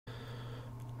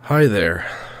Hi there.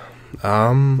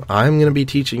 I'm going to be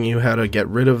teaching you how to get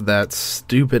rid of that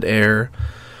stupid error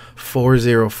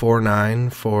 4049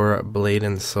 for Blade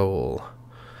and Soul.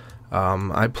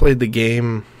 I played the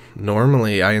game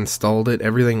normally. I installed it.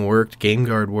 Everything worked.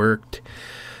 GameGuard worked.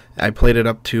 I played it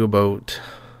up to about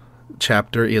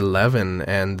chapter 11,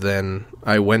 and then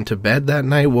I went to bed that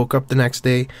night, woke up the next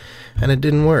day, and it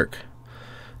didn't work.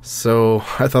 So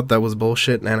I thought that was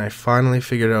bullshit, and I finally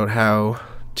figured out how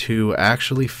to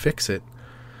actually fix it.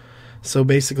 So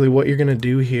basically what you're going to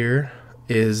do here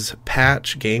is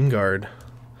patch GameGuard.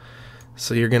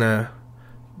 So you're going to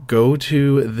go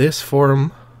to this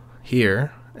forum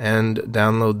here and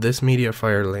download this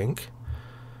MediaFire link.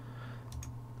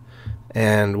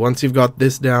 And once you've got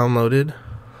this downloaded,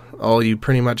 all you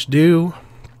pretty much do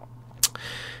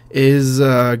is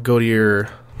go to your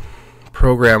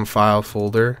program file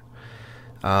folder,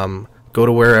 go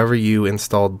to wherever you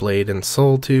installed Blade and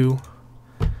Soul to,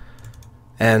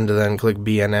 and then click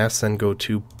BNS and go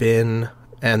to bin,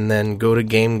 and then go to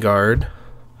GameGuard,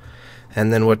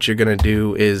 and then what you're going to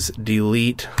do is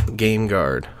delete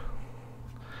GameGuard.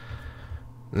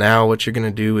 Now what you're going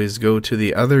to do is go to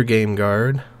the other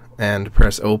GameGuard and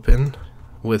press open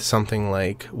with something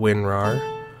like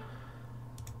WinRAR,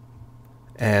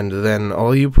 and then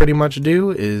all you pretty much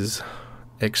do is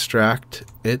extract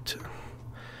it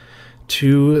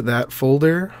to that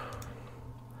folder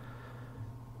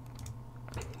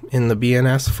in the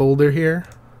BNS folder here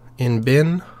in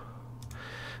bin.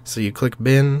 So you click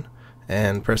bin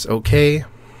and press OK,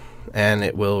 and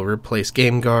it will replace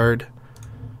GameGuard,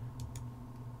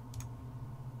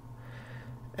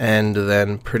 and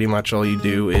then pretty much all you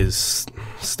do is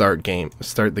start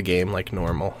the game like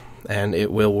normal, and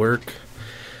it will work.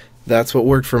 That's what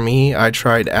worked for me. I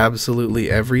tried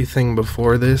absolutely everything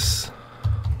before this.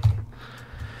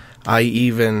 I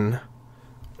even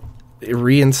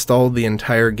reinstalled the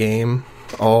entire game,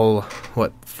 all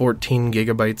 14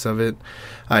 gigabytes of it.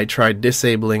 I tried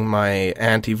disabling my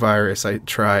antivirus. I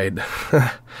tried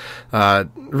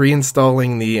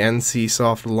reinstalling the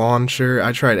NCSoft launcher.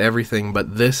 I tried everything,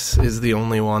 but this is the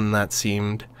only one that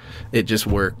seemed, it just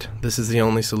worked. This is the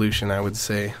only solution, I would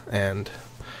say, and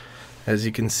as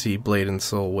you can see, Blade and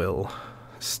Soul will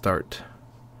start.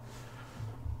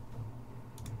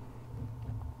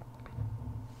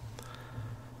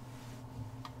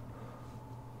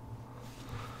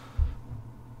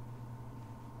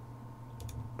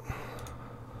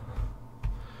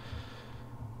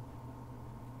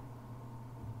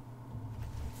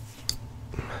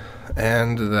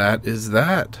 And that is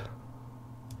that.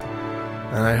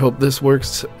 And I hope this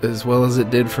works as well as it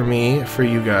did for me, for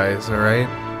you guys, alright?